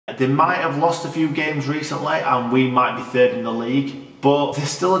they might have lost a few games recently and we might be third in the league, but they're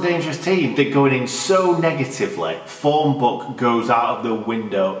still a dangerous team. They're going in so negatively. Form book goes out of the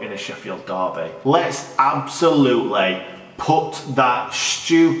window in a Sheffield derby. Let's absolutely put that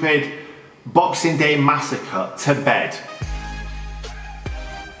stupid Boxing Day massacre to bed.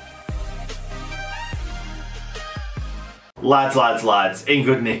 Lads, in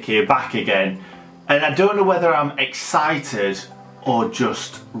good nick here, back again. And I don't know whether I'm excited or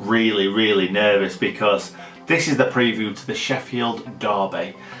just really nervous, because this is the preview to the Sheffield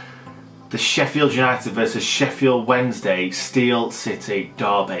derby. The Sheffield United versus Sheffield Wednesday Steel City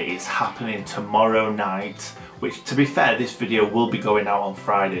derby is happening tomorrow night, which, to be fair, this video will be going out on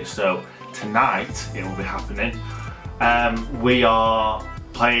Friday, so tonight it will be happening. We are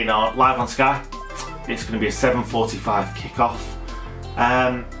playing live on Sky. It's going to be a 7:45 kickoff,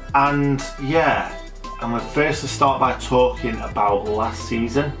 and yeah, I'm going to first start by talking about last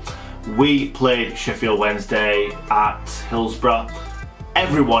season. We played Sheffield Wednesday at Hillsborough.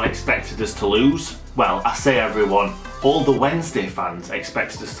 Everyone expected us to lose. Well, I say everyone, all the Wednesday fans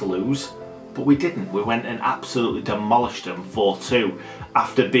expected us to lose, but we didn't. We went and absolutely demolished them 4-2.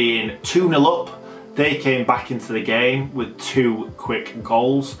 After being 2-0 up, they came back into the game with 2 quick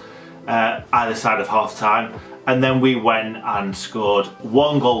goals either side of half time, and then we went and scored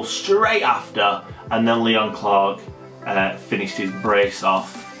 1 goal straight after, and then Leon Clark finished his brace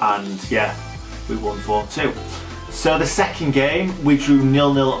off, and yeah, we won 4-2. So the second game we drew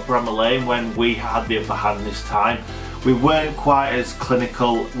 0-0 at Bramall Lane when we had the upper hand this time. We weren't quite as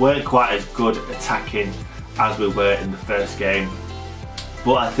clinical, weren't quite as good attacking as we were in the first game,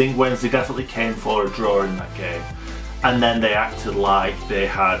 but I think Wednesday definitely came for a draw in that game. And then they acted like they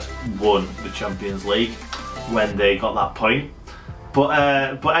had won the Champions League when they got that point.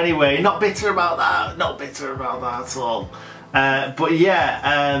 But anyway, not bitter about that. Not bitter about that at all. But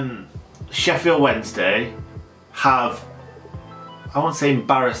yeah, Sheffield Wednesday have, I won't say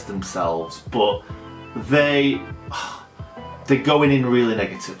embarrassed themselves, but they're going in really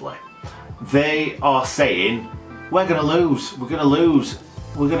negatively. They are saying, we're going to lose. We're going to lose.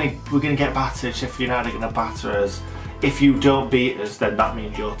 We're going to get battered. Sheffield United are going to batter us. If you don't beat us, then that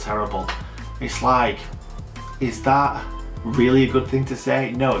means you're terrible. It's like, is that really a good thing to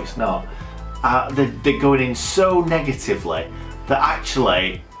say? No, it's not. They're going in so negatively that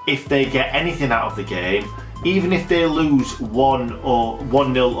actually, if they get anything out of the game, even if they lose 1-0 or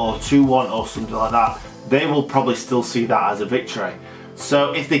 2-1 or something like that, they will probably still see that as a victory.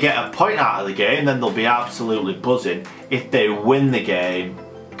 So if they get a point out of the game, then they'll be absolutely buzzing. If they win the game,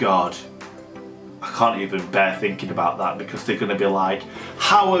 God, I can't even bear thinking about that, because they're going to be like,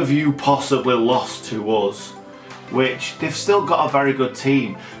 how have you possibly lost to us? Which, they've still got a very good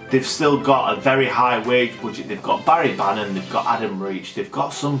team. They've still got a very high wage budget. They've got Barry Bannon, they've got Adam Reach, they've got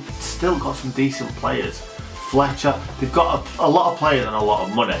still got some decent players. Fletcher, they've got a lot of players and a lot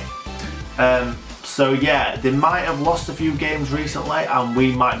of money. So yeah, they might have lost a few games recently and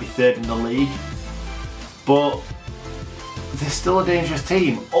we might be third in the league, but they're still a dangerous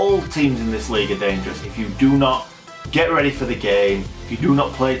team. All teams in this league are dangerous. If you do not get ready for the game, if you do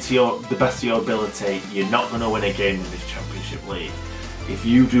not play to the best of your ability, you're not going to win a game in this Championship League. If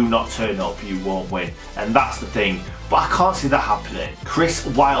you do not turn up, you won't win. And that's the thing. But I can't see that happening. Chris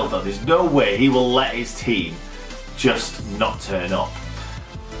Wilder, there's no way he will let his team just not turn up.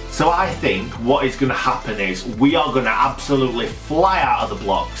 So I think what is going to happen is we are going to absolutely fly out of the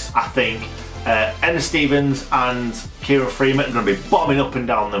blocks. I think Enna Stevens and Kieran Freeman are going to be bombing up and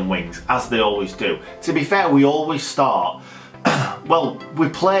down them wings, as they always do. To be fair, we always start, well, we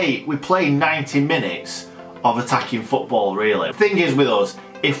play 90 minutes of attacking football, really. The thing is with us,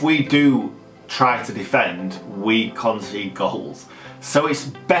 if we do try to defend, we concede goals. So it's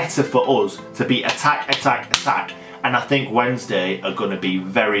better for us to be attack, and I think Wednesday are going to be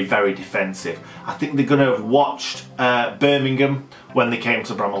very defensive. I think they're going to have watched Birmingham when they came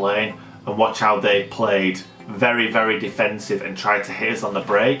to Bramall Lane and watch how they played very defensive and tried to hit us on the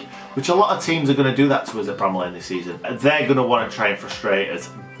break, which a lot of teams are going to do that to us at Bramall Lane this season. They're going to want to try and frustrate us,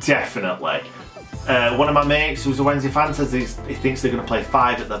 definitely. One of my mates who's a Wednesday fan says he thinks they're going to play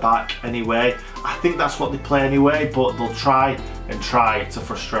 5 at the back anyway. I think that's what they play anyway, but they'll try to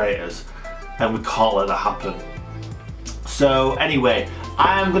frustrate us, and we can't let that happen. So anyway,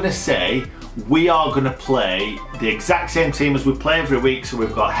 I am going to say we are going to play the exact same team as we play every week. So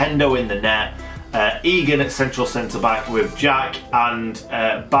we've got Hendo in the net, Egan at central centre back with Jack and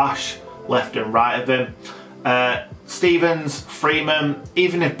Bash left and right of him. Stevens, Freeman,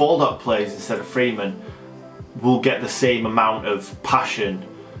 even if Baldock plays instead of Freeman, we'll get the same amount of passion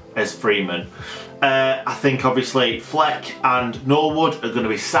as Freeman. I think obviously Fleck and Norwood are going to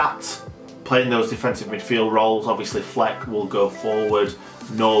be sat playing those defensive midfield roles. Obviously Fleck will go forward,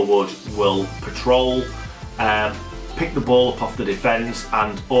 Norwood will patrol, pick the ball up off the defence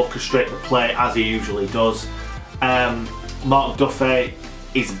and orchestrate the play as he usually does. Mark Duffy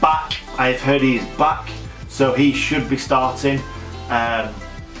is back. I've heard he is back, so he should be starting. I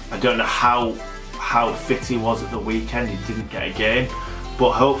don't know how fit he was at the weekend. He didn't get a game,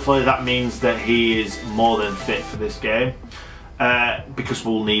 but hopefully that means that he is more than fit for this game, because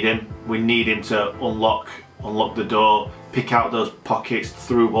we'll need him. We need him to unlock the door, pick out those pockets,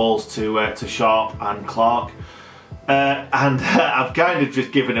 through balls to Sharp and Clark. And I've kind of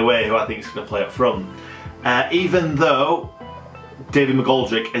just given away who I think is going to play up front. Even though David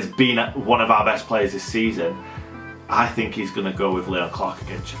McGoldrick has been one of our best players this season, I think he's going to go with Leon Clark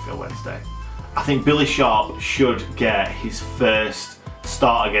against Sheffield Wednesday. I think Billy Sharp should get his first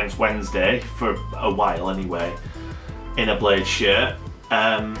start against Wednesday, for a while anyway, in a Blade shirt.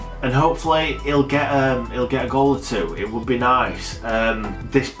 And hopefully he'll get a goal or two. It would be nice.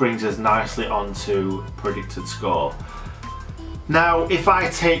 This brings us nicely on to predicted score. Now, if I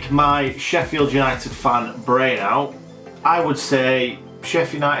take my Sheffield United fan brain out, I would say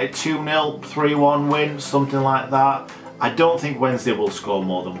Sheffield United 2-0, 3-1 win, something like that. I don't think Wednesday will score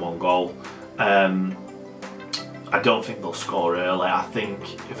more than one goal. I don't think they'll score early. I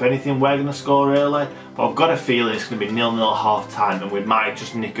think, if anything, we're going to score early. But I've got a feeling it's going to be 0-0 at half time, and we might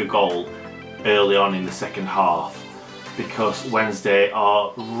just nick a goal early on in the second half, because Wednesday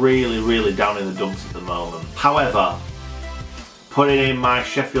are really down in the dumps at the moment. However, putting in my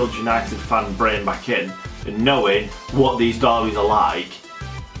Sheffield United fan brain back in, and knowing what these derbies are like,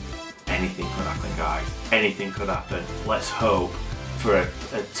 anything could happen, guys. Anything could happen. Let's hope for a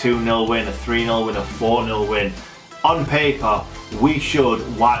 2-0 win, a 3-0 win, a 4-0 win. On paper, we should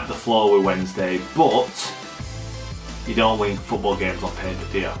wipe the floor with Wednesday, but you don't win football games on paper,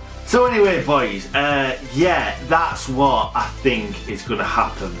 do you? So anyway, boys, yeah, that's what I think is going to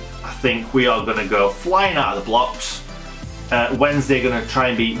happen. I think we are going to go flying out of the blocks. Wednesday going to try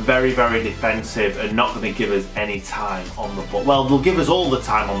and be very defensive and not going to give us any time on the ball. Well, they'll give us all the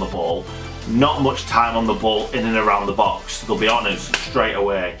time on the ball, not much time on the ball in and around the box. They'll be on us straight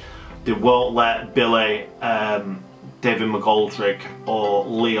away. They won't let Billy, David McGoldrick or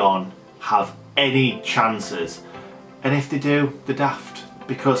Leon have any chances. And if they do, they're daft,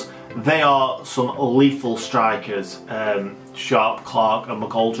 because they are some lethal strikers, Sharp, Clark and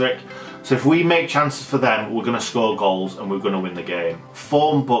McGoldrick. So if we make chances for them, we're going to score goals and we're going to win the game.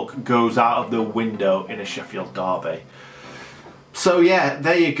 Form book goes out of the window in a Sheffield derby. So yeah,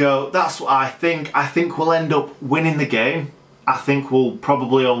 there you go. That's what I think. I think we'll end up winning the game. I think we'll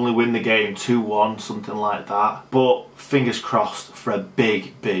probably only win the game 2-1, something like that. But fingers crossed for a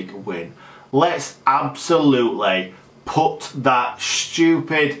big win. Let's absolutely put that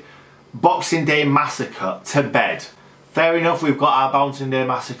stupid Boxing Day massacre to bed. Fair enough, we've got our Boxing Day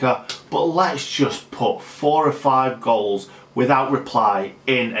massacre, but let's just put 4 or 5 goals without reply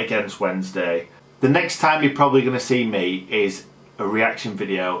in against Wednesday. The next time you're probably going to see me is a reaction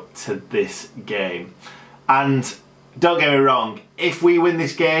video to this game. And don't get me wrong, if we win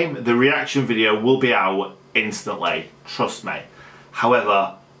this game, the reaction video will be out instantly, trust me.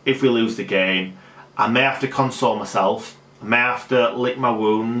 However, if we lose the game, I may have to console myself, I may have to lick my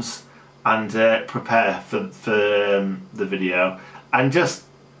wounds and prepare for the video, and just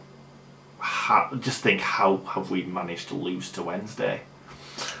think, how have we managed to lose to Wednesday?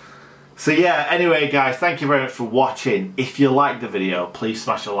 So yeah, anyway guys, thank you very much for watching. If you liked the video, please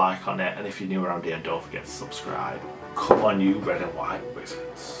smash a like on it, and if you're new around here, don't forget to subscribe. Come on, you red and white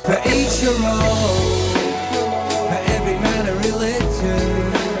wizards. For each your own, for every man a religion.